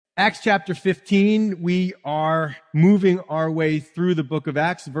Acts chapter 15, we are moving our way through the book of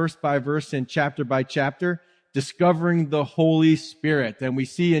Acts, verse by verse and chapter by chapter, discovering the Holy Spirit. And we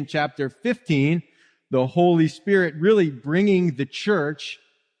see in chapter 15, the Holy Spirit really bringing the church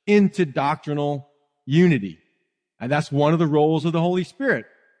into doctrinal unity. And that's one of the roles of the Holy Spirit.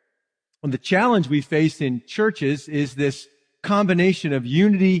 And the challenge we face in churches is this combination of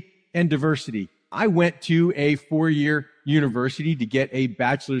unity and diversity. I went to a 4-year university to get a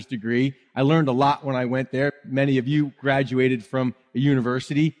bachelor's degree. I learned a lot when I went there. Many of you graduated from a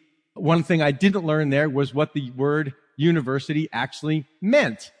university. One thing I didn't learn there was what the word university actually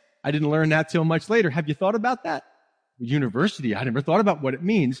meant. I didn't learn that till much later. Have you thought about that? University, I never thought about what it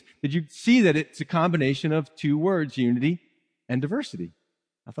means. Did you see that it's a combination of two words, unity and diversity?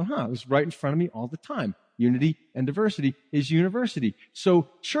 I thought, it was right in front of me all the time. Unity and diversity is university. So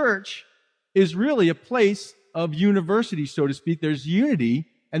church is really a place of university, so to speak. There's unity,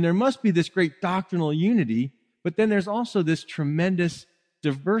 and there must be this great doctrinal unity, but then there's also this tremendous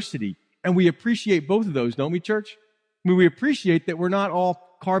diversity. And we appreciate both of those, don't we, church? I mean, we appreciate that we're not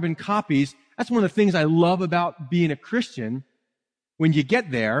all carbon copies. That's one of the things I love about being a Christian. When you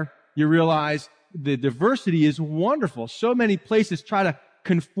get there, you realize the diversity is wonderful. So many places try to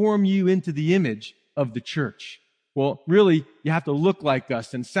conform you into the image of the church. Well, really, you have to look like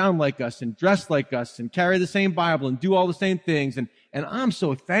us and sound like us and dress like us and carry the same Bible and do all the same things. And I'm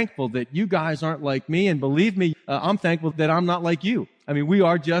so thankful that you guys aren't like me. And believe me, I'm thankful that I'm not like you. I mean, we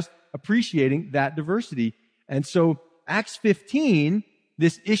are just appreciating that diversity. And so Acts 15,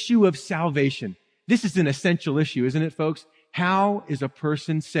 this issue of salvation, this is an essential issue, isn't it, folks? How is a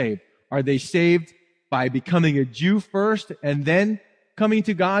person saved? Are they saved by becoming a Jew first and then coming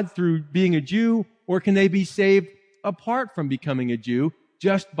to God through being a Jew? Or can they be saved apart from becoming a Jew,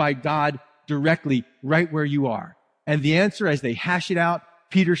 just by God directly right where you are? And the answer, as they hash it out,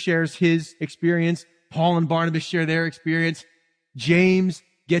 Peter shares his experience, Paul and Barnabas share their experience, James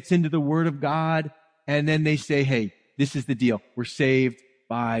gets into the Word of God, and then they say, hey, this is the deal. We're saved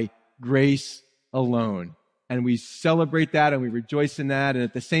by grace alone. And we celebrate that and we rejoice in that. And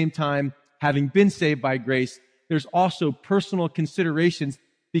at the same time, having been saved by grace, there's also personal considerations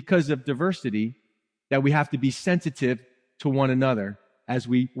because of diversity that we have to be sensitive to one another as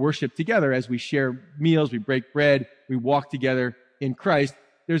we worship together, as we share meals, we break bread, we walk together in Christ.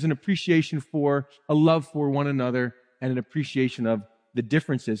 There's an appreciation for, a love for one another, and an appreciation of the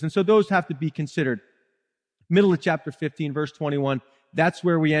differences. And so those have to be considered. Middle of chapter 15, verse 21, that's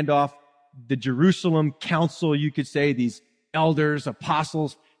where we end off. The Jerusalem council, you could say, these elders,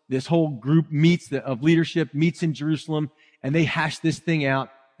 apostles, this whole group of leadership meets in Jerusalem, and they hash this thing out,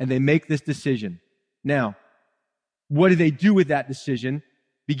 and they make this decision. Now, what do they do with that decision?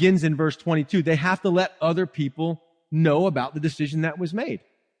 Begins in verse 22. They have to let other people know about the decision that was made.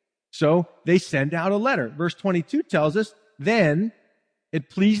 So they send out a letter. Verse 22 tells us, then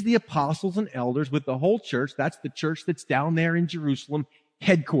it pleased the apostles and elders with the whole church, that's the church that's down there in Jerusalem,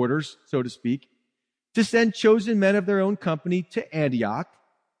 headquarters, so to speak, to send chosen men of their own company to Antioch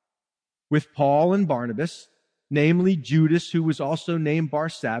with Paul and Barnabas, namely Judas, who was also named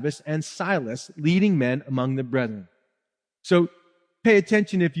Barsabbas, and Silas, leading men among the brethren. So pay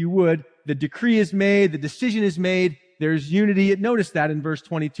attention if you would. The decree is made, the decision is made, there's unity. Notice that in verse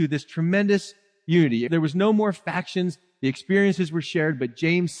 22, this tremendous unity. There was no more factions, the experiences were shared, but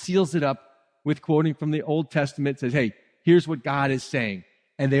James seals it up with quoting from the Old Testament, says, hey, here's what God is saying.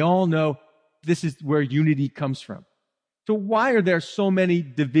 And they all know this is where unity comes from. So why are there so many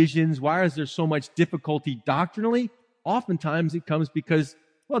divisions? Why is there so much difficulty doctrinally? Oftentimes it comes because,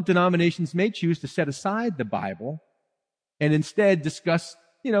 denominations may choose to set aside the Bible and instead discuss,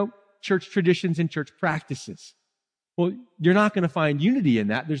 church traditions and church practices. Well, you're not going to find unity in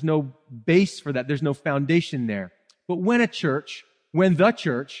that. There's no base for that. There's no foundation there. But when the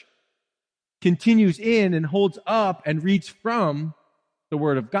church continues in and holds up and reads from the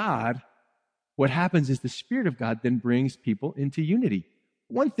Word of God, what happens is the Spirit of God then brings people into unity.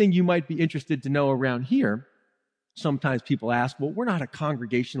 One thing you might be interested to know around here, sometimes people ask, well, we're not a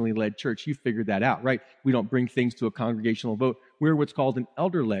congregationally led church. You figured that out, right? We don't bring things to a congregational vote. We're what's called an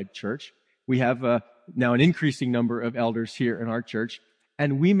elder-led church. We have now an increasing number of elders here in our church,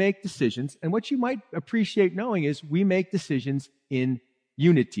 and we make decisions. And what you might appreciate knowing is we make decisions in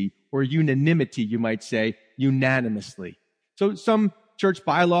unity, or unanimity, you might say, unanimously. So some church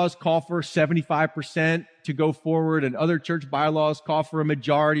bylaws call for 75% to go forward, and other church bylaws call for a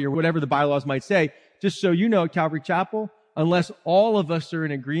majority, or whatever the bylaws might say. Just so you know, Calvary Chapel, unless all of us are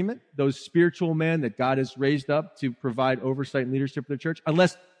in agreement, those spiritual men that God has raised up to provide oversight and leadership of the church,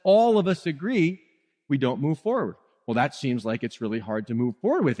 unless all of us agree, we don't move forward. Well, that seems like it's really hard to move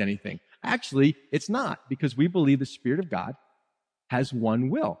forward with anything. Actually, it's not, because we believe the Spirit of God has one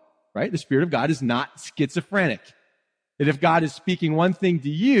will, right? The Spirit of God is not schizophrenic. That if God is speaking one thing to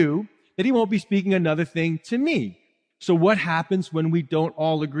you, that he won't be speaking another thing to me. So what happens when we don't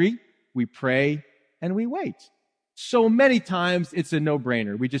all agree? We pray and we wait. So many times it's a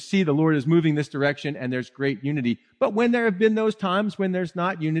no-brainer. We just see the Lord is moving this direction and there's great unity. But when there have been those times when there's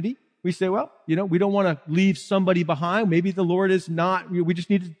not unity, we say, well, we don't want to leave somebody behind. Maybe the Lord is not, we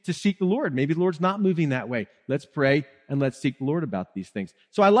just need to seek the Lord. Maybe the Lord's not moving that way. Let's pray and let's seek the Lord about these things.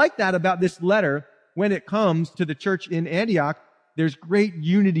 So I like that about this letter. When it comes to the church in Antioch, there's great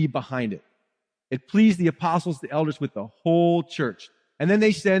unity behind it. It pleased the apostles, the elders, with the whole church. And then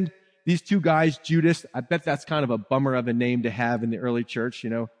they send these two guys, Judas. I bet that's kind of a bummer of a name to have in the early church,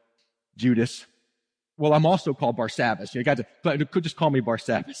 Judas. Well, I'm also called Barsabbas. You could just call me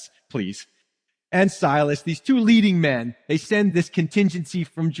Barsabbas, please. And Silas, these two leading men, they send this contingency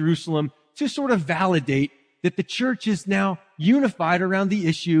from Jerusalem to sort of validate that the church is now unified around the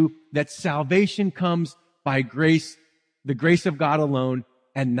issue that salvation comes by grace, the grace of God alone,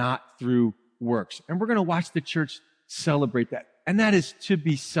 and not through works. And we're going to watch the church celebrate that. And that is to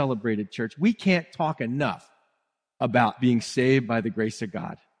be celebrated, church. We can't talk enough about being saved by the grace of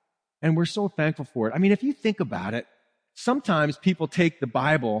God. And we're so thankful for it. I mean, if you think about it, sometimes people take the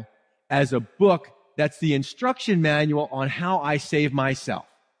Bible as a book that's the instruction manual on how I save myself.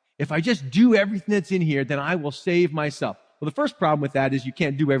 If I just do everything that's in here, then I will save myself. Well, the first problem with that is you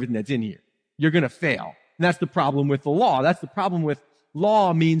can't do everything that's in here. You're going to fail. And that's the problem with the law. That's the problem with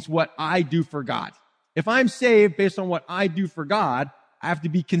law means what I do for God. If I'm saved based on what I do for God, I have to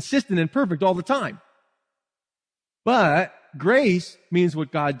be consistent and perfect all the time. But grace means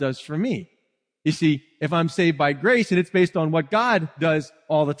what God does for me. You see, if I'm saved by grace and it's based on what God does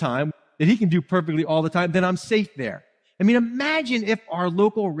all the time, that he can do perfectly all the time, then I'm safe there. I mean, imagine if our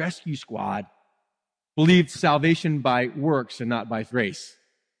local rescue squad believed salvation by works and not by grace.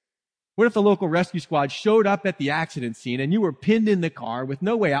 What if the local rescue squad showed up at the accident scene and you were pinned in the car with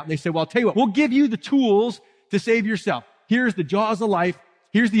no way out, and they said, well, I'll tell you what, we'll give you the tools to save yourself. Here's the jaws of life.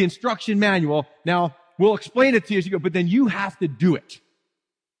 Here's the instruction manual. Now, we'll explain it to you as you go, but then you have to do it.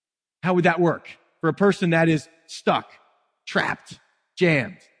 How would that work for a person that is stuck, trapped,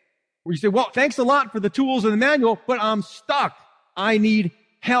 jammed? Where you say, well, thanks a lot for the tools and the manual, but I'm stuck. I need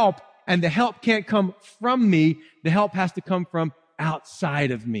help, and the help can't come from me. The help has to come from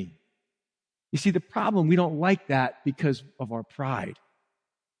outside of me. You see, the problem, we don't like that because of our pride.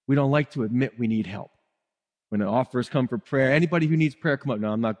 We don't like to admit we need help. When offers come for prayer, anybody who needs prayer, come up.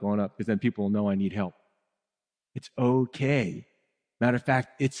 No, I'm not going up because then people will know I need help. It's okay. Matter of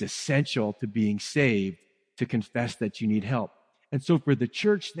fact, it's essential to being saved to confess that you need help. And so for the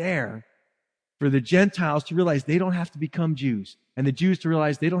church there, for the Gentiles to realize they don't have to become Jews, and the Jews to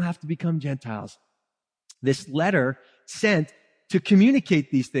realize they don't have to become Gentiles, this letter sent to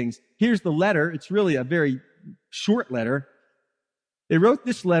communicate these things. Here's the letter. It's really a very short letter. They wrote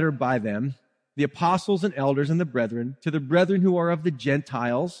this letter by them, the apostles and elders and the brethren, to the brethren who are of the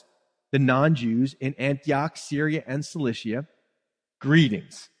Gentiles, the non-Jews in Antioch, Syria, and Cilicia.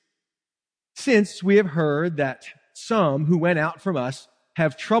 Greetings. Since we have heard that some who went out from us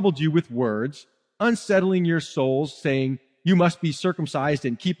have troubled you with words, unsettling your souls, saying, you must be circumcised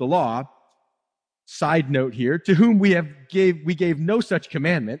and keep the law. Side note here, to whom we gave no such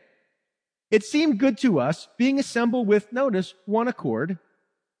commandment. It seemed good to us, being assembled with, notice, one accord,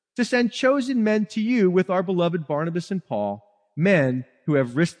 to send chosen men to you with our beloved Barnabas and Paul, men who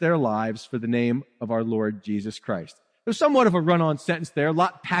have risked their lives for the name of our Lord Jesus Christ. There's somewhat of a run-on sentence there, a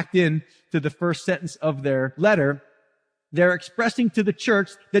lot packed in to the first sentence of their letter. They're expressing to the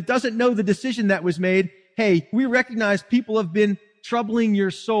church that doesn't know the decision that was made, hey, we recognize people have been troubling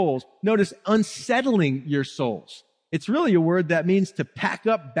your souls. Notice, unsettling your souls. It's really a word that means to pack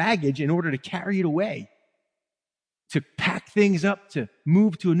up baggage in order to carry it away. To pack things up, to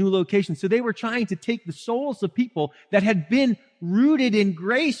move to a new location. So they were trying to take the souls of people that had been rooted in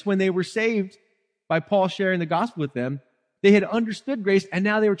grace when they were saved by Paul sharing the gospel with them. They had understood grace, and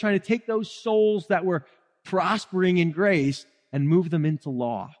now they were trying to take those souls that were prospering in grace and move them into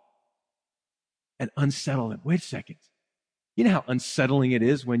law and unsettle them. Wait a second. You know how unsettling it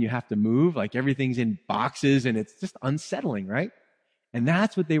is when you have to move, like everything's in boxes and it's just unsettling, right? And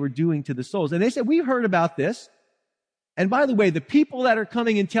that's what they were doing to the souls. And they said, we heard about this. And by the way, the people that are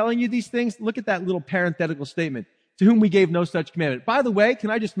coming and telling you these things, look at that little parenthetical statement, to whom we gave no such commandment. By the way, can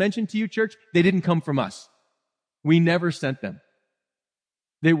I just mention to you, church, they didn't come from us. We never sent them.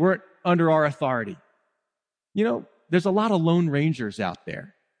 They weren't under our authority. You know, there's a lot of lone rangers out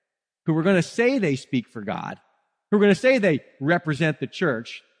there who are going to say they speak for God, who are going to say they represent the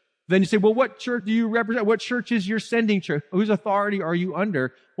church. Then you say, well, what church do you represent? What church is your sending church? Whose authority are you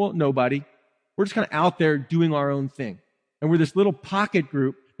under? Well, nobody. We're just kind of out there doing our own thing. And we're this little pocket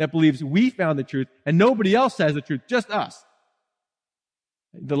group that believes we found the truth and nobody else has the truth, just us.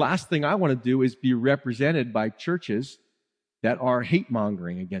 The last thing I want to do is be represented by churches that are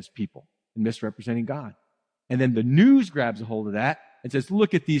hate-mongering against people and misrepresenting God. And then the news grabs a hold of that and says,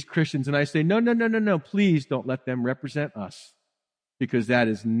 look at these Christians. And I say, no, please don't let them represent us, because that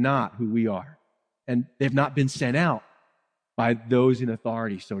is not who we are. And they've not been sent out by those in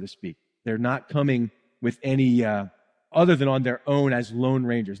authority, so to speak. They're not coming with any other than on their own as lone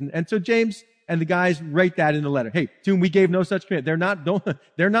rangers. And so James and the guys write that in the letter. Hey, to whom we gave no such command.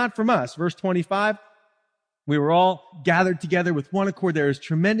 They're not from us. Verse 25, we were all gathered together with one accord. There is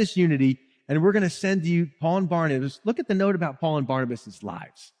tremendous unity, and we're going to send you Paul and Barnabas. Look at the note about Paul and Barnabas'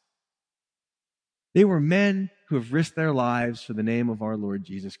 lives. They were men who have risked their lives for the name of our Lord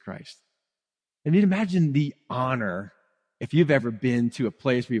Jesus Christ. And you'd imagine the honor if you've ever been to a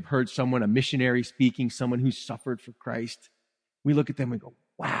place where you've heard someone, a missionary speaking, someone who's suffered for Christ. We look at them and go,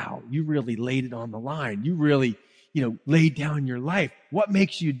 wow, you really laid it on the line. You really, laid down your life. What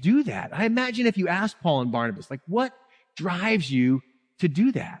makes you do that? I imagine if you asked Paul and Barnabas, what drives you to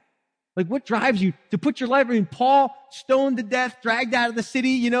do that? What drives you to put your life? I mean, Paul stoned to death, dragged out of the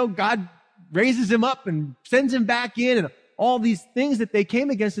city, God raises him up and sends him back in, and all these things that they came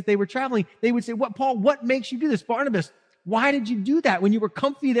against that they were traveling. They would say, Paul, what makes you do this? Barnabas, why did you do that when you were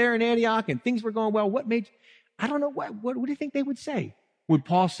comfy there in Antioch and things were going well? What made you? I don't know. What do you think they would say? Would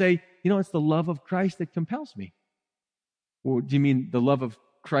Paul say, it's the love of Christ that compels me? Or do you mean the love of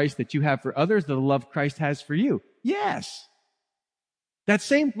Christ that you have for others, the love Christ has for you? Yes. That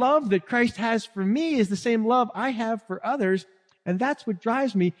same love that Christ has for me is the same love I have for others, and that's what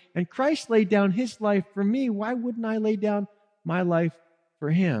drives me. And Christ laid down his life for me. Why wouldn't I lay down my life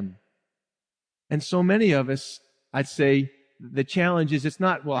for him? And so many of us, I'd say the challenge is it's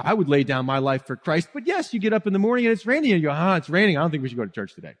not, I would lay down my life for Christ, but yes, you get up in the morning and it's raining and you go, it's raining. I don't think we should go to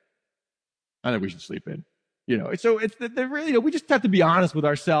church today. I think we should sleep in. So it's really, we just have to be honest with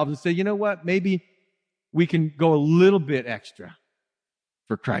ourselves and say, maybe we can go a little bit extra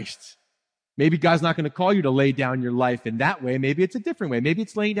for Christ. Maybe God's not going to call you to lay down your life in that way. Maybe it's a different way. Maybe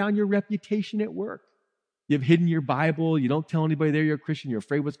it's laying down your reputation at work. You've hidden your Bible. You don't tell anybody there you're a Christian. You're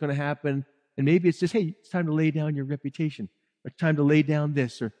afraid what's going to happen. And maybe it's just, hey, it's time to lay down your reputation. Or it's time to lay down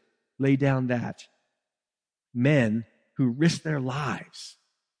this or lay down that. Men who risk their lives.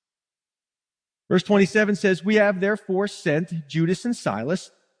 Verse 27 says, we have therefore sent Judas and Silas,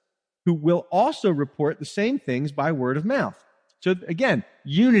 who will also report the same things by word of mouth. So again,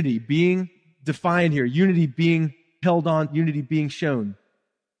 unity being defined here, unity being held on, unity being shown.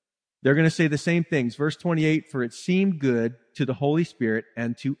 They're going to say the same things. Verse 28, for it seemed good to the Holy Spirit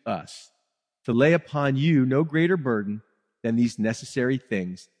and to us to lay upon you no greater burden than these necessary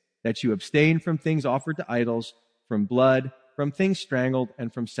things, that you abstain from things offered to idols, from blood, from things strangled,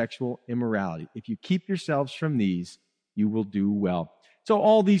 and from sexual immorality. If you keep yourselves from these, you will do well. So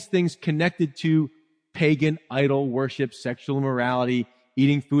all these things connected to pagan idol worship, sexual immorality,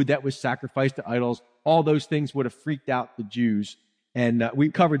 eating food that was sacrificed to idols, all those things would have freaked out the Jews. And we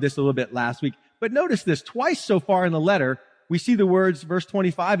covered this a little bit last week. But notice this, twice so far in the letter, we see the words, verse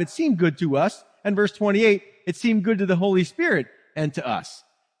 25, it seemed good to us, and verse 28, it seemed good to the Holy Spirit and to us.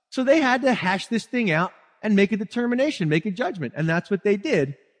 So they had to hash this thing out and make a determination, make a judgment. And that's what they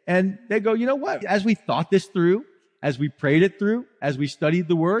did. And they go, you know what? As we thought this through, as we prayed it through, as we studied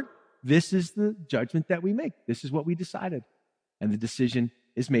the word, this is the judgment that we make. This is what we decided. And the decision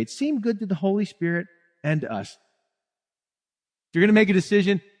is made. Seemed good to the Holy Spirit and to us. If you're going to make a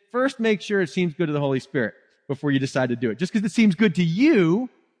decision, first make sure it seems good to the Holy Spirit before you decide to do it. Just because it seems good to you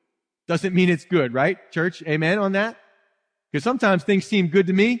doesn't mean it's good, right? Church, amen on that? Because sometimes things seem good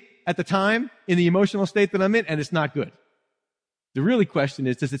to me at the time in the emotional state that I'm in, and it's not good. The really question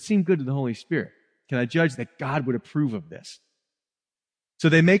is, does it seem good to the Holy Spirit? Can I judge that God would approve of this? So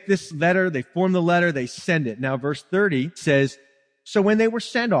they make this letter, they form the letter, they send it. Now verse 30 says, so when they were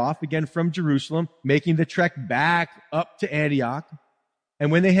sent off, again from Jerusalem, making the trek back up to Antioch,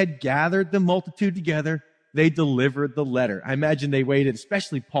 and when they had gathered the multitude together, they delivered the letter. I imagine they waited,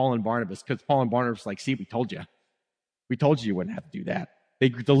 especially Paul and Barnabas, because Paul and Barnabas were like, see, we told you. We told you wouldn't have to do that. They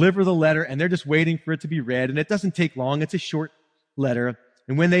deliver the letter, and they're just waiting for it to be read, and it doesn't take long. It's a short letter.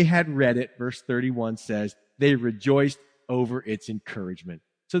 And when they had read it, verse 31 says, they rejoiced over its encouragement.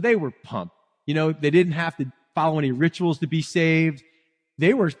 So they were pumped. They didn't have to follow any rituals to be saved.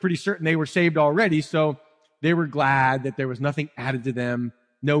 They were pretty certain they were saved already, so they were glad that there was nothing added to them.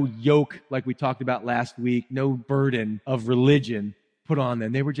 no yoke like we talked about last week, no burden of religion put on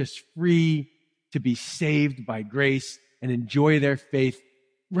them. They were just free to be saved by grace and enjoy their faith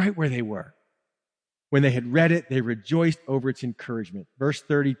right where they were. When they had read it, they rejoiced over its encouragement. Verse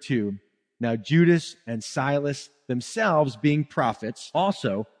 32, now Judas and Silas themselves, being prophets,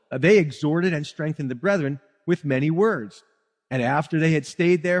 also, they exhorted and strengthened the brethren with many words. And after they had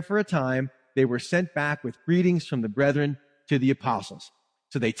stayed there for a time, they were sent back with greetings from the brethren to the apostles.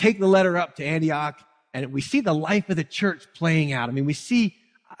 So they take the letter up to Antioch, and we see the life of the church playing out. I mean, we see,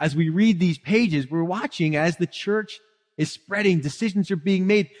 as we read these pages, we're watching as the church is spreading, decisions are being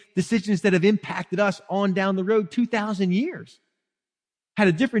made, decisions that have impacted us on down the road 2,000 years. Had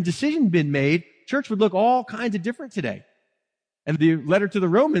a different decision been made, church would look all kinds of different today. And the letter to the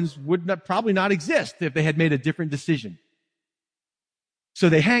Romans would probably not exist if they had made a different decision. So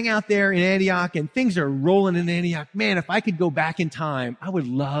they hang out there in Antioch, and things are rolling in Antioch. Man, if I could go back in time, I would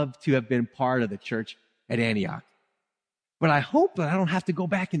love to have been part of the church at Antioch. But I hope that I don't have to go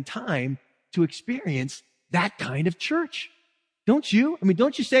back in time to experience that kind of church. Don't you? I mean,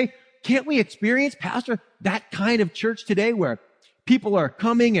 don't you say, can't we experience, Pastor, that kind of church today where people are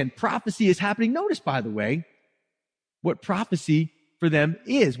coming and prophecy is happening? Notice, by the way, what prophecy for them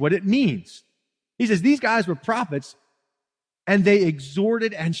is, what it means. He says, these guys were prophets, and they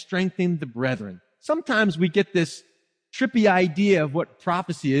exhorted and strengthened the brethren. Sometimes we get this trippy idea of what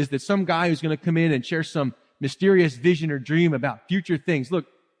prophecy is, that some guy who's going to come in and share some mysterious vision or dream about future things. Look,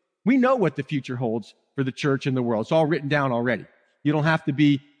 we know what the future holds for the church and the world. It's all written down already. You don't have to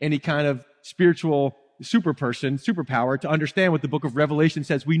be any kind of spiritual superpower to understand what the book of Revelation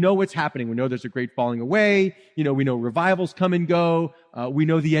says. We know what's happening. We know there's a great falling away. We know revivals come and go. We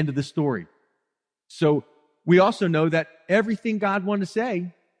know the end of the story. So we also know that everything God wanted to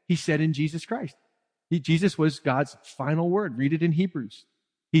say, he said in Jesus Christ. Jesus was God's final word. Read it in Hebrews.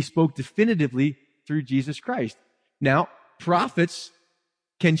 He spoke definitively through Jesus Christ. Now, prophets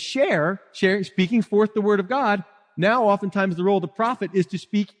can share, speaking forth the word of God. Now, oftentimes the role of the prophet is to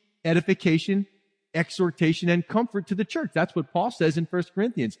speak edification, exhortation, and comfort to the church. That's what Paul says in 1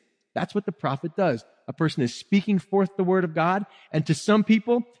 Corinthians. That's what the prophet does. A person is speaking forth the word of God, and to some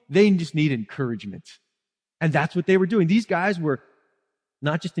people, they just need encouragement. And that's what they were doing. These guys were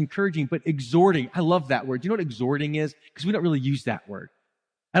not just encouraging, but exhorting. I love that word. Do you know what exhorting is? Because we don't really use that word.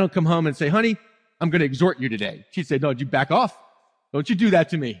 I don't come home and say, honey, I'm going to exhort you today. She'd say, no, you back off. Don't you do that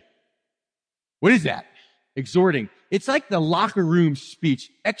to me. What is that? Exhorting. It's like the locker room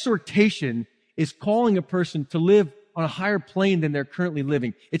speech. Exhortation is calling a person to live on a higher plane than they're currently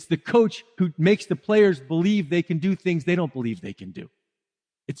living. It's the coach who makes the players believe they can do things they don't believe they can do.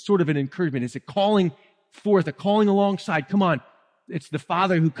 It's sort of an encouragement. It's a calling forth, a calling alongside. Come on. It's the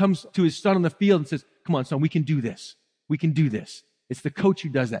father who comes to his son on the field and says, come on, son, we can do this. We can do this. It's the coach who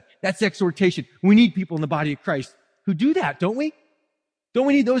does that. That's exhortation. We need people in the body of Christ who do that, don't we? Don't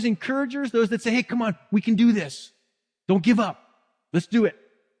we need those encouragers, those that say, hey, come on, we can do this. Don't give up. Let's do it.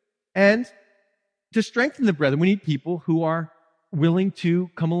 And to strengthen the brethren, we need people who are willing to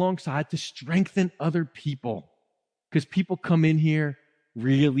come alongside to strengthen other people. Because people come in here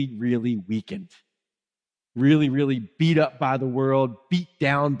really, really weakened. Really, really beat up by the world, beat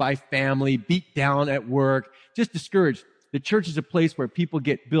down by family, beat down at work, just discouraged. The church is a place where people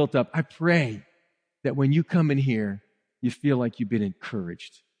get built up. I pray that when you come in here, you feel like you've been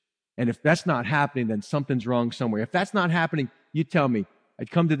encouraged. And if that's not happening, then something's wrong somewhere. If that's not happening, you tell me. I'd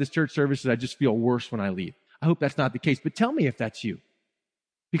come to this church service and I just feel worse when I leave. I hope that's not the case, but tell me if that's you.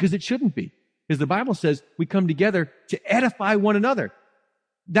 Because it shouldn't be. Because the Bible says we come together to edify one another.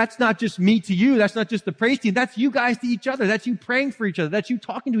 That's not just me to you. That's not just the praise team. That's you guys to each other. That's you praying for each other. That's you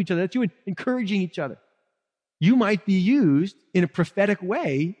talking to each other. That's you encouraging each other. You might be used in a prophetic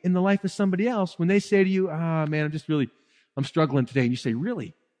way in the life of somebody else when they say to you, man, I'm struggling today. And you say,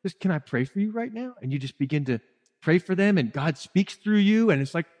 really? Can I pray for you right now? And you just begin to pray for them and God speaks through you. And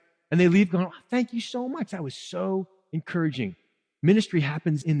it's like, and they leave going, thank you so much. That was so encouraging. Ministry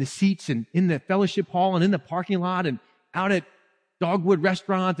happens in the seats and in the fellowship hall and in the parking lot and out at Dogwood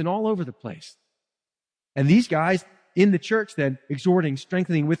Restaurant and all over the place. And these guys in the church then exhorting,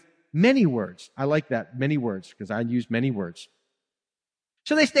 strengthening with many words. I like that, many words, because I use many words.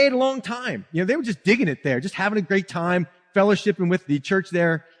 So they stayed a long time. They were just digging it there, just having a great time, fellowshipping with the church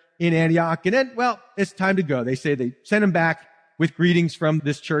there in Antioch. And then, well, it's time to go. They say they sent them back with greetings from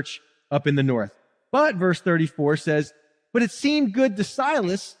this church up in the north. But verse 34 says, but it seemed good to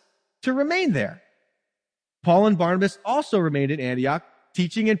Silas to remain there. Paul and Barnabas also remained in Antioch,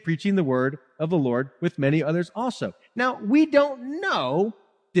 teaching and preaching the word of the Lord with many others also. Now, we don't know,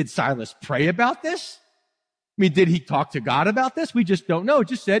 did Silas pray about this? mean, did he talk to God about this? We just don't know. It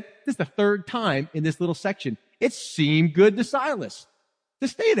just said, this is the third time in this little section. It seemed good to Silas to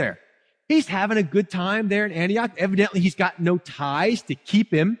stay there. He's having a good time there in Antioch. Evidently, he's got no ties to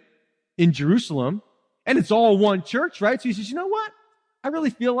keep him in Jerusalem. And it's all one church, right? So he says, you know what? I really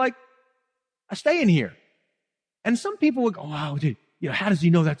feel like I'm staying here. And some people would go, wow, how does he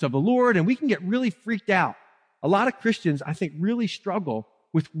know that's of the Lord? And we can get really freaked out. A lot of Christians, I think, really struggle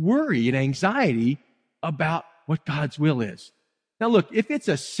with worry and anxiety about what God's will is. Now look, if it's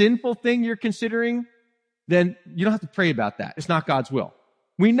a sinful thing you're considering, then you don't have to pray about that. It's not God's will.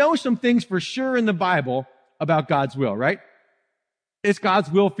 We know some things for sure in the Bible about God's will, right? It's God's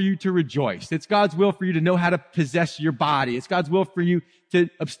will for you to rejoice. It's God's will for you to know how to possess your body. It's God's will for you to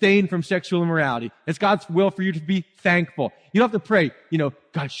abstain from sexual immorality. It's God's will for you to be thankful. You don't have to pray,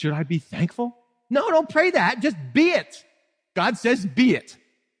 God, should I be thankful? No, don't pray that. Just be it. God says be it.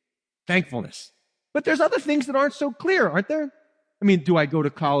 Thankfulness. But there's other things that aren't so clear, aren't there? I mean, do I go to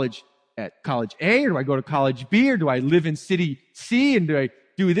college at college A, or do I go to college B, or do I live in city C, and do I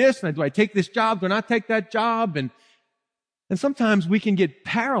do this, and do I take this job, do I not take that job? And sometimes we can get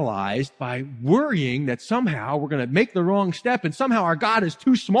paralyzed by worrying that somehow we're going to make the wrong step, and somehow our God is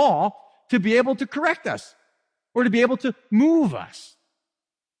too small to be able to correct us or to be able to move us.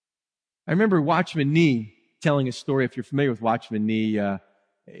 I remember Watchman Nee telling a story. If you're familiar with Watchman Nee,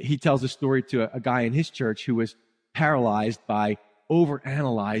 he tells a story to a guy in his church who was paralyzed by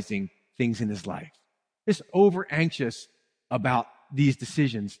overanalyzing things in his life. Just over anxious about these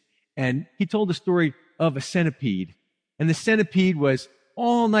decisions. And he told the story of a centipede. And the centipede was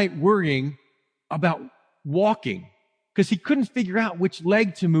all night worrying about walking because he couldn't figure out which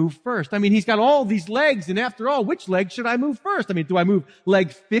leg to move first. I mean, he's got all these legs, and after all, which leg should I move first? I mean, do I move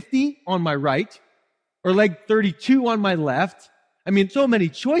leg 50 on my right or leg 32 on my left? I mean, so many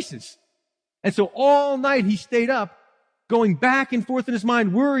choices. And so all night he stayed up, going back and forth in his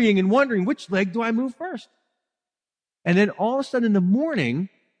mind, worrying and wondering, which leg do I move first? And then all of a sudden in the morning,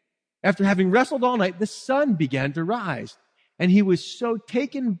 after having wrestled all night, the sun began to rise. And he was so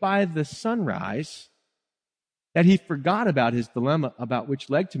taken by the sunrise that he forgot about his dilemma about which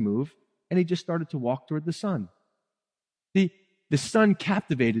leg to move, and he just started to walk toward the sun. The sun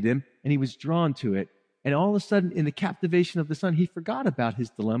captivated him, and he was drawn to it. And all of a sudden, in the captivation of the sun, he forgot about his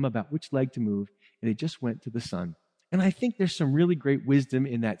dilemma about which leg to move, and he just went to the sun. And I think there's some really great wisdom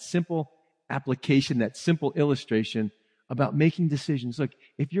in that simple application, that simple illustration about making decisions. Look,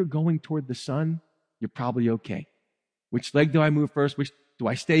 if you're going toward the sun, you're probably okay. Which leg do I move first? Do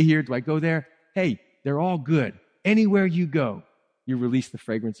I stay here? Do I go there? Hey, they're all good. Anywhere you go, you release the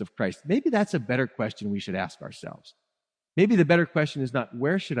fragrance of Christ. Maybe that's a better question we should ask ourselves. Maybe the better question is not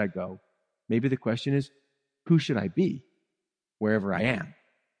where should I go? Maybe the question is, who should I be wherever I am?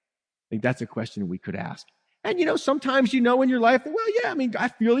 I think that's a question we could ask. And sometimes in your life that,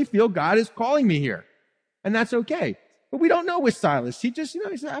 I really feel God is calling me here. And that's okay. But we don't know with Silas. He just,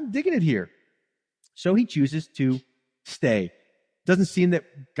 he said, I'm digging it here. So he chooses to stay. Doesn't seem that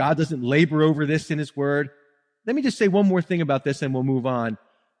God doesn't labor over this in his word. Let me just say one more thing about this and we'll move on.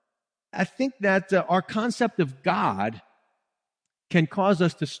 I think that our concept of God can cause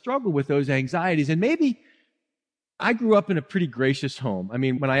us to struggle with those anxieties. And maybe I grew up in a pretty gracious home. I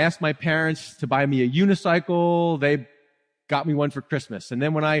mean, when I asked my parents to buy me a unicycle, they got me one for Christmas. And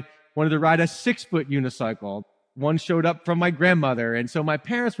then when I wanted to ride a 6-foot unicycle, one showed up from my grandmother. And so my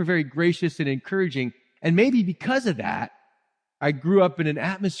parents were very gracious and encouraging. And maybe because of that, I grew up in an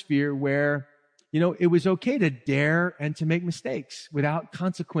atmosphere where, it was okay to dare and to make mistakes without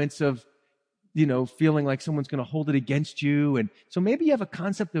consequence of, feeling like someone's going to hold it against you. And so maybe you have a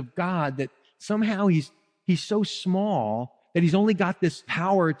concept of God that somehow he's so small that he's only got this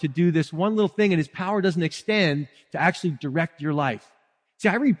power to do this one little thing, and his power doesn't extend to actually direct your life. See,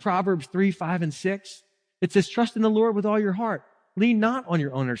 I read Proverbs 3, 5, and 6. It says, trust in the Lord with all your heart. Lean not on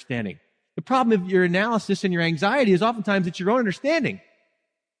your own understanding. The problem of your analysis and your anxiety is oftentimes it's your own understanding.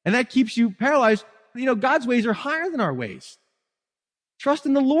 And that keeps you paralyzed. God's ways are higher than our ways. Trust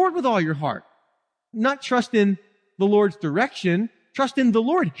in the Lord with all your heart. Not trust in the Lord's direction. Trust in the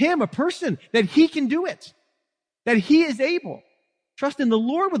Lord, him, a person, that he can do it. That he is able. Trust in the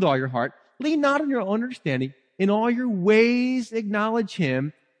Lord with all your heart. Lean not on your own understanding. In all your ways acknowledge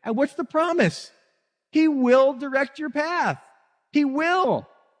him. And what's the promise? He will direct your path. He will.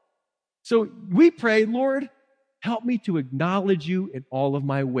 So we pray, Lord, help me to acknowledge you in all of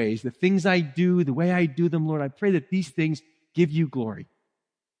my ways. The things I do, the way I do them, Lord, I pray that these things give you glory.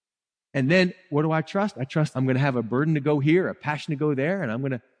 And then what do I trust? I trust I'm going to have a burden to go here, a passion to go there, and I'm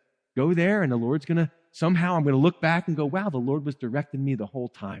going to go there, and the Lord's going to, somehow I'm going to look back and go, wow, the Lord was directing me the whole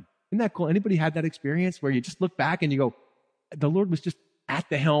time. Isn't that cool? Anybody had that experience where you just look back and you go, the Lord was just at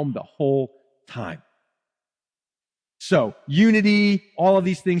the helm the whole time? So, unity, all of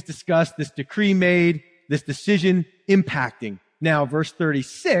these things discussed, this decree made, this decision impacting. Now, verse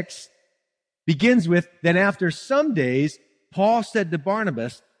 36 begins with, then after some days, Paul said to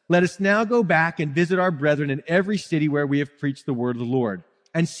Barnabas, let us now go back and visit our brethren in every city where we have preached the word of the Lord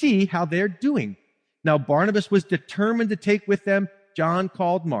and see how they're doing. Now, Barnabas was determined to take with them John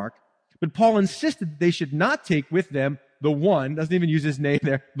called Mark, but Paul insisted that they should not take with them the one, doesn't even use his name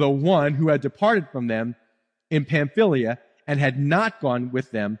there, the one who had departed from them in Pamphylia and had not gone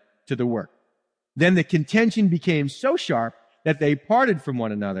with them to the work. Then the contention became so sharp that they parted from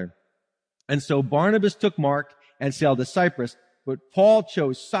one another. And so Barnabas took Mark and sailed to Cyprus, but Paul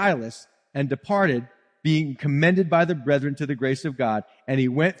chose Silas and departed, being commended by the brethren to the grace of God. And he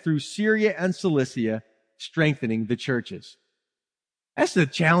went through Syria and Cilicia, strengthening the churches. That's a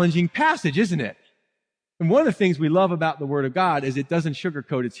challenging passage, isn't it? And one of the things we love about the Word of God is it doesn't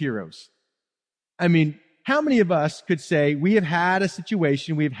sugarcoat its heroes. I mean, how many of us could say we have had a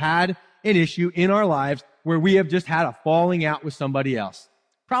situation, we've had an issue in our lives where we have just had a falling out with somebody else?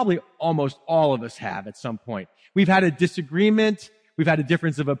 Probably almost all of us have at some point. We've had a disagreement. We've had a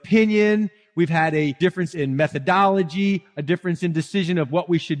difference of opinion. We've had a difference in methodology, a difference in decision of what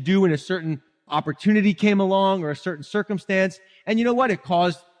we should do when a certain opportunity came along or a certain circumstance. And you know what? It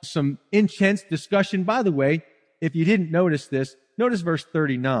caused some intense discussion. By the way, if you didn't notice this, notice verse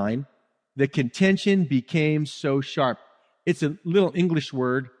 39. The contention became so sharp. It's a little English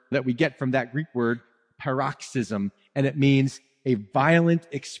word that we get from that Greek word, paroxysm, and it means a violent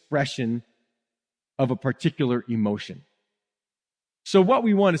expression of a particular emotion. So what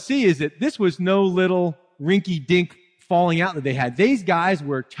we want to see is that this was no little rinky-dink falling out that they had. These guys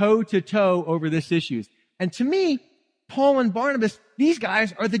were toe-to-toe over this issue. And to me, Paul and Barnabas, these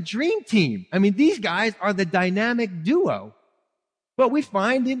guys are the dream team. I mean, these guys are the dynamic duo. But we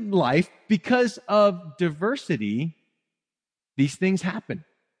find in life, because of diversity, these things happen.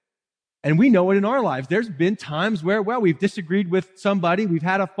 And we know it in our lives. There's been times where, well, we've disagreed with somebody, we've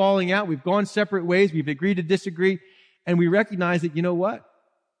had a falling out, we've gone separate ways, we've agreed to disagree, and we recognize that, you know what?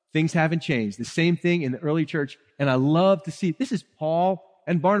 Things haven't changed. The same thing in the early church. And I love to see, this is Paul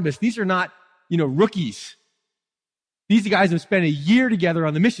and Barnabas. These are not, rookies. These guys have spent a year together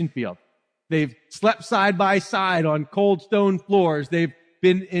on the mission field. They've slept side by side on cold stone floors. They've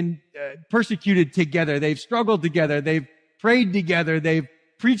been persecuted together. They've struggled together. They've prayed together. They've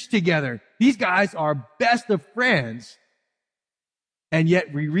preached together. These guys are best of friends. And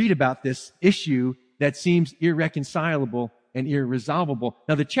yet we read about this issue that seems irreconcilable and irresolvable.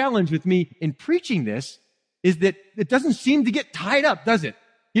 Now, the challenge with me in preaching this is that it doesn't seem to get tied up, does it?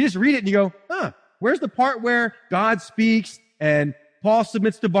 You just read it and you go, where's the part where God speaks and Paul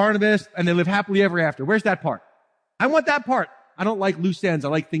submits to Barnabas and they live happily ever after? Where's that part? I want that part. I don't like loose ends. I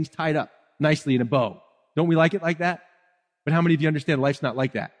like things tied up nicely in a bow. Don't we like it like that? But how many of you understand life's not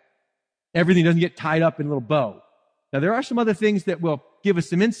like that? Everything doesn't get tied up in a little bow. Now, there are some other things that will give us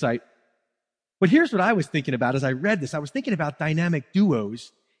some insight. But here's what I was thinking about as I read this. I was thinking about dynamic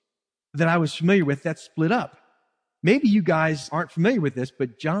duos that I was familiar with that split up. Maybe you guys aren't familiar with this,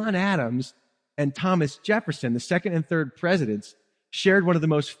 but John Adams and Thomas Jefferson, the second and third presidents, shared one of the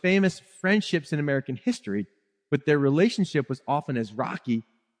most famous friendships in American history, but their relationship was often as rocky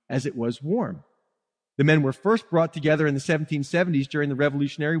as it was warm. The men were first brought together in the 1770s during the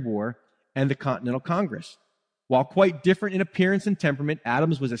Revolutionary War and the Continental Congress. While quite different in appearance and temperament,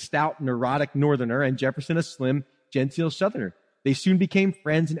 Adams was a stout, neurotic Northerner and Jefferson a slim, genteel Southerner. They soon became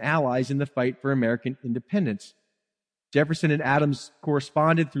friends and allies in the fight for American independence. Jefferson and Adams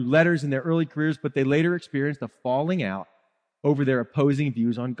corresponded through letters in their early careers, but they later experienced a falling out over their opposing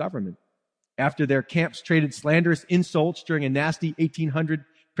views on government. After their camps traded slanderous insults during a nasty 1800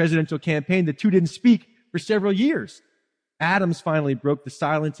 presidential campaign, the two didn't speak for several years. Adams finally broke the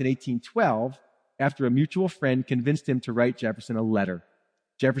silence in 1812 after a mutual friend convinced him to write Jefferson a letter.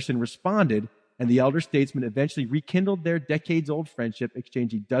 Jefferson responded, and the elder statesman eventually rekindled their decades-old friendship,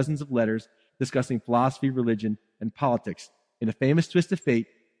 exchanging dozens of letters discussing philosophy, religion, and politics. In a famous twist of fate,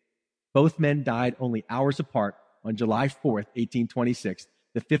 both men died only hours apart on July 4th, 1826,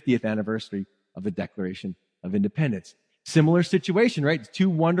 the 50th anniversary of the Declaration of Independence. Similar situation, right? Two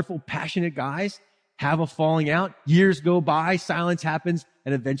wonderful, passionate guys have a falling out. Years go by, silence happens,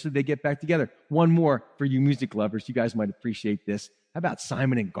 and eventually they get back together. One more for you music lovers. You guys might appreciate this. How about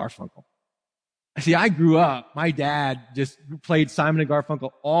Simon and Garfunkel? See, I grew up, my dad just played Simon and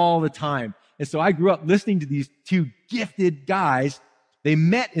Garfunkel all the time. And so I grew up listening to these two gifted guys. They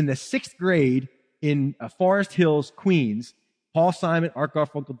met in the 6th grade in Forest Hills, Queens. Paul Simon, Art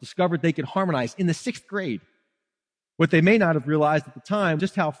Garfunkel discovered they could harmonize in the 6th grade. What they may not have realized at the time,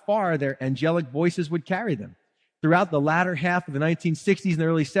 just how far their angelic voices would carry them. Throughout the latter half of the 1960s and the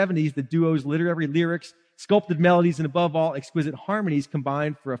early 70s, the duo's literary lyrics, sculpted melodies, and above all, exquisite harmonies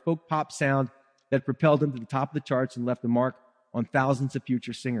combined for a folk pop sound that propelled them to the top of the charts and left a mark on thousands of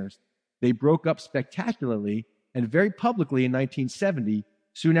future singers. They broke up spectacularly and very publicly in 1970,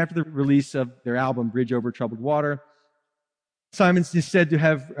 soon after the release of their album Bridge Over Troubled Water. Simon is said to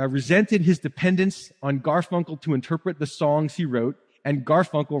have resented his dependence on Garfunkel to interpret the songs he wrote, and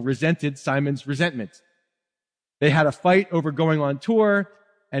Garfunkel resented Simon's resentment. They had a fight over going on tour,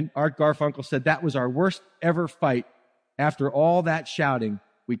 and Art Garfunkel said, "That was our worst ever fight. After all that shouting,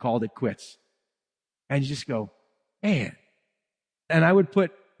 we called it quits." And you just go, man. And I would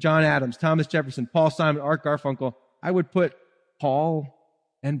put John Adams, Thomas Jefferson, Paul Simon, Art Garfunkel, I would put Paul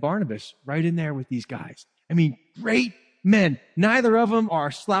and Barnabas right in there with these guys. I mean, great men. Neither of them are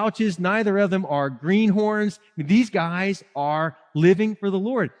slouches. Neither of them are greenhorns. I mean, these guys are living for the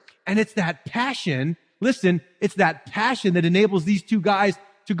Lord. And it's that passion, listen, it's that passion that enables these two guys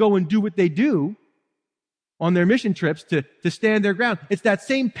to go and do what they do on their mission trips to stand their ground. It's that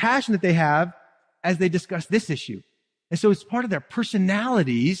same passion that they have as they discuss this issue. And so it's part of their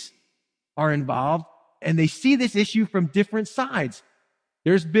personalities are involved, and they see this issue from different sides.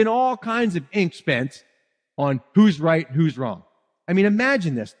 There's been all kinds of ink spent on who's right and who's wrong. I mean,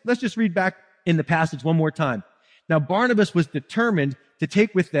 imagine this. Let's just read back in the passage one more time. Now, Barnabas was determined to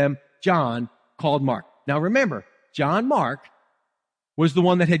take with them John, called Mark. Now, remember, John Mark was the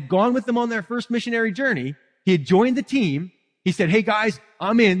one that had gone with them on their first missionary journey. He had joined the team. He said, "Hey guys,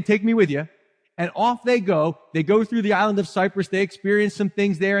 I'm in. Take me with you." And off they go. They go through the island of Cyprus. They experience some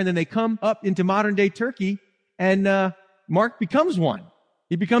things there, and then they come up into modern-day Turkey, and Mark becomes one.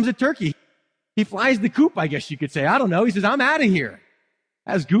 He becomes a turkey. He flies the coop, I guess you could say. I don't know. He says, "I'm out of here."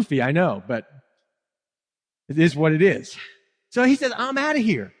 That's goofy, I know, but it is what it is. So he says, "I'm out of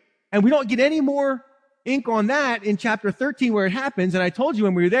here." And we don't get any more ink on that in chapter 13 where it happens. And I told you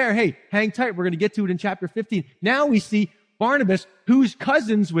when we were there, hey, hang tight. We're going to get to it in chapter 15. Now we see Barnabas, who's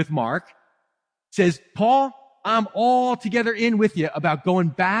cousins with Mark, says, "Paul, I'm all together in with you about going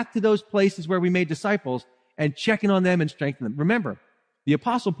back to those places where we made disciples and checking on them and strengthening them." Remember, the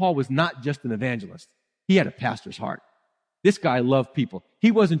Apostle Paul was not just an evangelist. He had a pastor's heart. This guy loved people. He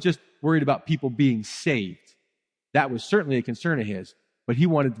wasn't just worried about people being saved. That was certainly a concern of his, but he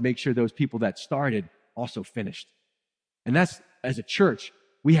wanted to make sure those people that started also finished. And that's, as a church,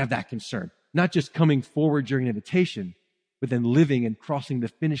 we have that concern. Not just coming forward during an invitation, but then living and crossing the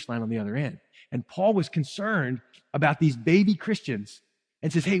finish line on the other end. And Paul was concerned about these baby Christians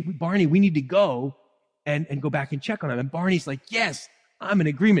and says, "Hey, Barney, we need to go and go back and check on them." And Barney's like, "Yes, I'm in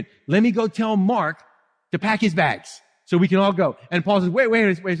agreement. Let me go tell Mark to pack his bags so we can all go." And Paul says, wait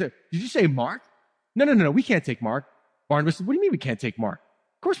a second. Did you say Mark? No, we can't take Mark. Barnabas says, "What do you mean we can't take Mark?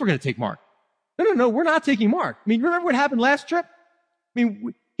 Of course we're going to take Mark." No, we're not taking Mark. I mean, remember what happened last trip? I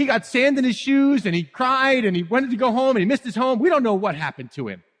mean, he got sand in his shoes and he cried and he wanted to go home and he missed his home. We don't know what happened to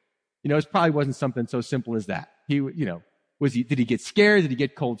him. It probably wasn't something so simple as that. Did he get scared? Did he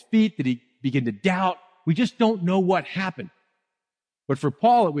get cold feet? Did he begin to doubt? We just don't know what happened. But for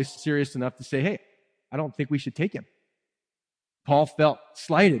Paul, it was serious enough to say, "Hey, I don't think we should take him." Paul felt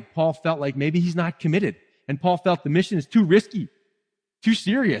slighted. Paul felt like maybe he's not committed. And Paul felt the mission is too risky, too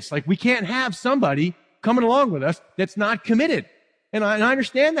serious. Like we can't have somebody coming along with us that's not committed. And I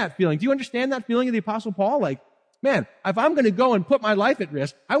understand that feeling. Do you understand that feeling of the Apostle Paul? Like, man, if I'm going to go and put my life at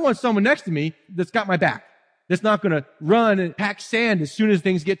risk, I want someone next to me that's got my back, that's not going to run and pack sand as soon as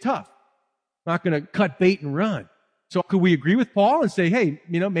things get tough, not going to cut bait and run. So could we agree with Paul and say, hey,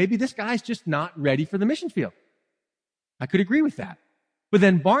 maybe this guy's just not ready for the mission field? I could agree with that. But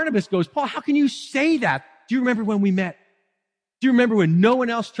then Barnabas goes, "Paul, how can you say that? Do you remember when we met? Do you remember when no one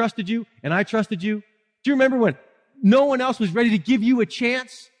else trusted you and I trusted you? Do you remember when no one else was ready to give you a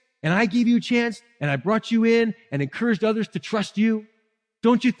chance and I gave you a chance and I brought you in and encouraged others to trust you?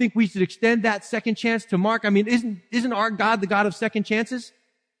 Don't you think we should extend that second chance to Mark? I mean, isn't our God the God of second chances?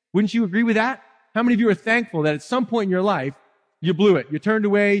 Wouldn't you agree with that? How many of you are thankful that at some point in your life, you blew it. You turned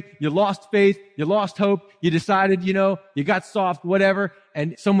away. You lost faith. You lost hope. You decided, you got soft, whatever,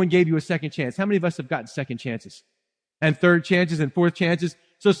 and someone gave you a second chance. How many of us have gotten second chances and third chances and fourth chances?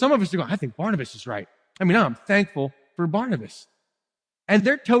 So some of us are going, I think Barnabas is right. I mean, I'm thankful for Barnabas. And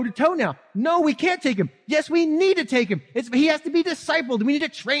they're toe-to-toe now. No, we can't take him. Yes, we need to take him. He has to be discipled. We need to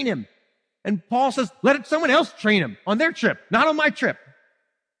train him. And Paul says, let someone else train him on their trip, not on my trip.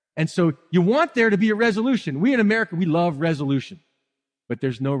 And so you want there to be a resolution. We in America, we love resolution. But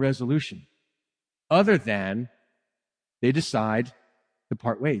there's no resolution other than they decide to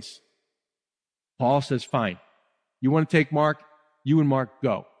part ways. Paul says, fine, you want to take Mark? You and Mark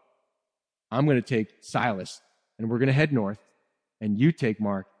go. I'm going to take Silas, and we're going to head north, and you take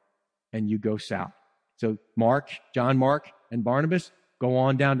Mark, and you go south. So John Mark, and Barnabas go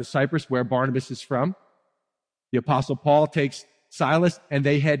on down to Cyprus, where Barnabas is from. The Apostle Paul takes Silas, and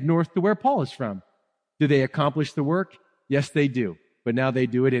they head north to where Paul is from. Do they accomplish the work? Yes, they do. But now they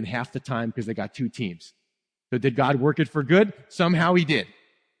do it in half the time because they got two teams. So did God work it for good? Somehow he did.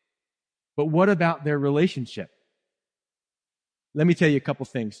 But what about their relationship? Let me tell you a couple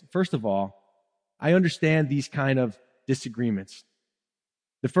things. First of all, I understand these kind of disagreements.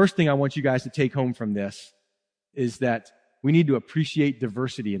 The first thing I want you guys to take home from this is that we need to appreciate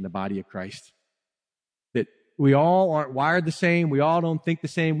diversity in the body of Christ. That we all aren't wired the same. We all don't think the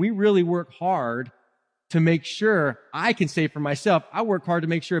same. We really work hard to make sure, I can say for myself, I work hard to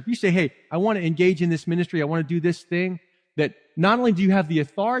make sure if you say, hey, I want to engage in this ministry, I want to do this thing, that not only do you have the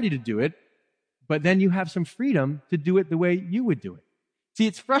authority to do it, but then you have some freedom to do it the way you would do it. See,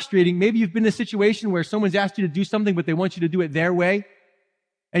 it's frustrating. Maybe you've been in a situation where someone's asked you to do something, but they want you to do it their way.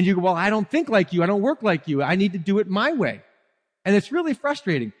 And you go, well, I don't think like you. I don't work like you. I need to do it my way. And it's really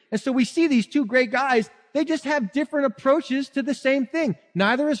frustrating. And so we see these two great guys. They just have different approaches to the same thing.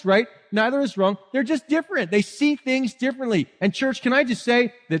 Neither is right. Neither is wrong. They're just different. They see things differently. And church, can I just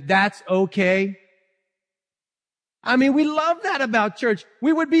say that that's okay? I mean, we love that about church.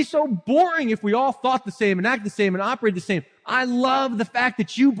 We would be so boring if we all thought the same and act the same and operate the same. I love the fact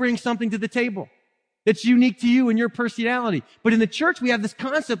that you bring something to the table that's unique to you and your personality. But in the church, we have this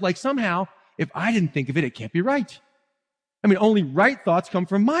concept like somehow, if I didn't think of it, it can't be right. I mean, only right thoughts come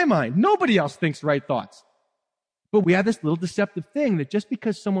from my mind. Nobody else thinks right thoughts. But we have this little deceptive thing that just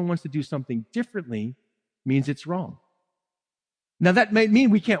because someone wants to do something differently means it's wrong. Now, that may mean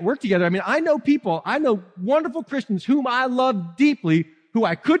we can't work together. I mean, I know wonderful Christians whom I love deeply who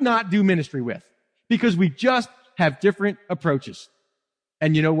I could not do ministry with because we just have different approaches.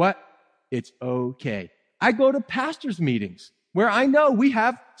 And you know what? It's okay. I go to pastors' meetings where I know we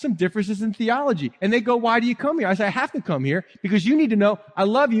have some differences in theology. And they go, why do you come here? I say, I have to come here because you need to know I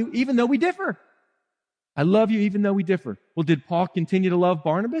love you even though we differ. I love you even though we differ. Well, did Paul continue to love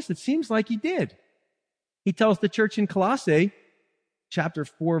Barnabas? It seems like he did. He tells the church in Colossae, chapter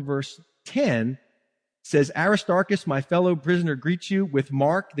 4, verse 10, says, Aristarchus, my fellow prisoner, greets you with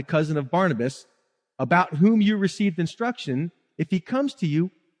Mark, the cousin of Barnabas, about whom you received instruction. If he comes to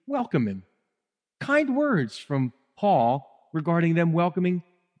you, welcome him. Kind words from Paul regarding them welcoming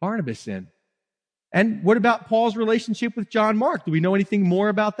Barnabas in. And what about Paul's relationship with John Mark? Do we know anything more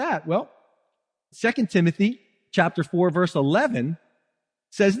about that? Well, 2 Timothy chapter 4, verse 11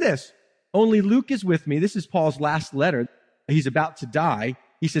 says this, only Luke is with me. This is Paul's last letter. He's about to die.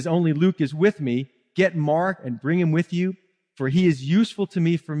 He says, only Luke is with me. Get Mark and bring him with you, for he is useful to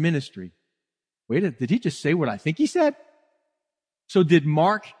me for ministry. Wait, did he just say what I think he said? So did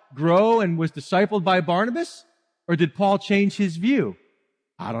Mark grow and was discipled by Barnabas? Or did Paul change his view?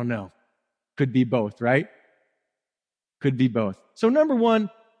 I don't know. Could be both, right? Could be both. So number one,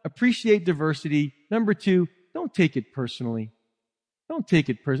 appreciate diversity. Number two, don't take it personally. Don't take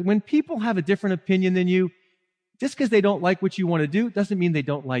it personally. When people have a different opinion than you, just because they don't like what you want to do doesn't mean they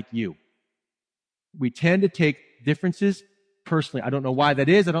don't like you. We tend to take differences personally. I don't know why that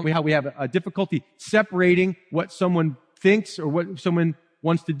is. I don't know how we have a difficulty separating what someone thinks or what someone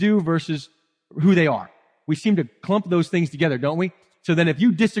wants to do versus who they are. We seem to clump those things together, don't we? So then if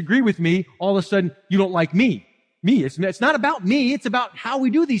you disagree with me, all of a sudden you don't like me. It's not about me. It's about how we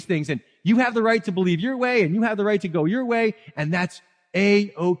do these things. And you have the right to believe your way and you have the right to go your way. And that's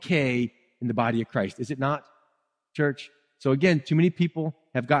A-okay in the body of Christ. Is it not, church? So again, too many people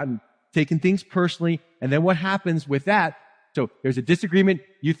have taken things personally. And then what happens with that? So there's a disagreement.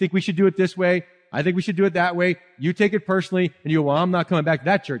 You think we should do it this way. I think we should do it that way. You take it personally and you go, well, I'm not coming back to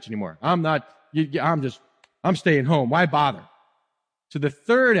that church anymore. I'm staying home. Why bother? So the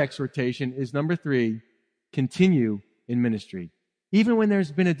third exhortation is number 3, continue in ministry. Even when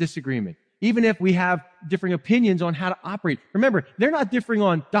there's been a disagreement, even if we have differing opinions on how to operate. Remember, they're not differing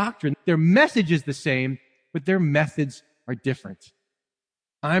on doctrine. Their message is the same, but their methods are different.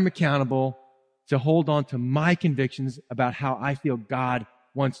 I'm accountable to hold on to my convictions about how I feel God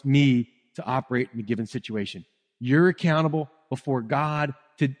wants me to operate in a given situation. You're accountable before God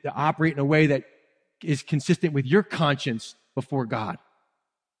to operate in a way that is consistent with your conscience before God.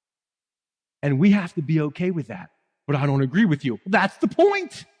 And we have to be okay with that. But I don't agree with you. That's the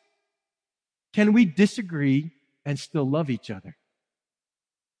point. Can we disagree and still love each other?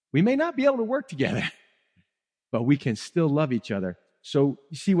 We may not be able to work together, but we can still love each other. So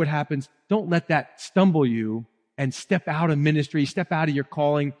you see what happens? Don't let that stumble you and step out of ministry, step out of your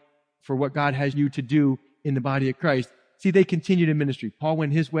calling for what God has you to do in the body of Christ. See, they continued in ministry. Paul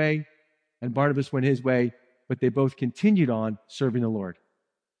went his way and Barnabas went his way, but they both continued on serving the Lord.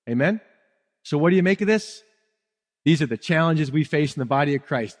 Amen? So what do you make of this? These are the challenges we face in the body of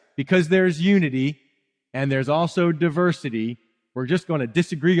Christ. Because there's unity and there's also diversity, we're just going to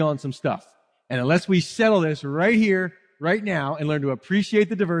disagree on some stuff. And unless we settle this right here, right now, and learn to appreciate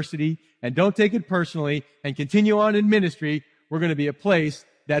the diversity and don't take it personally and continue on in ministry, we're going to be a place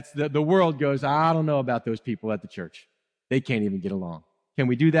that's the world goes, I don't know about those people at the church. They can't even get along. Can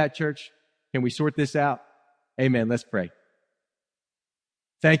we do that, church? Can we sort this out? Amen. Let's pray.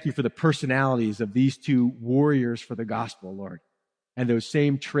 Thank you for the personalities of these two warriors for the gospel, Lord, and those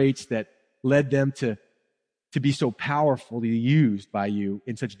same traits that led them to be so powerfully used by you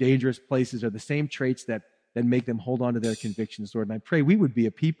in such dangerous places are the same traits that make them hold on to their convictions, Lord. And I pray we would be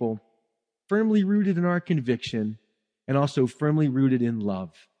a people firmly rooted in our conviction and also firmly rooted in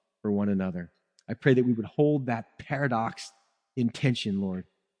love for one another. I pray that we would hold that paradox in tension, Lord.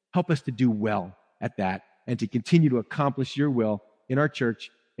 Help us to do well at that and to continue to accomplish your will in our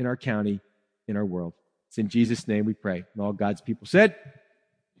church, in our county, in our world. It's in Jesus' name we pray. And all God's people said,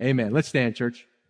 amen. Let's stand, church.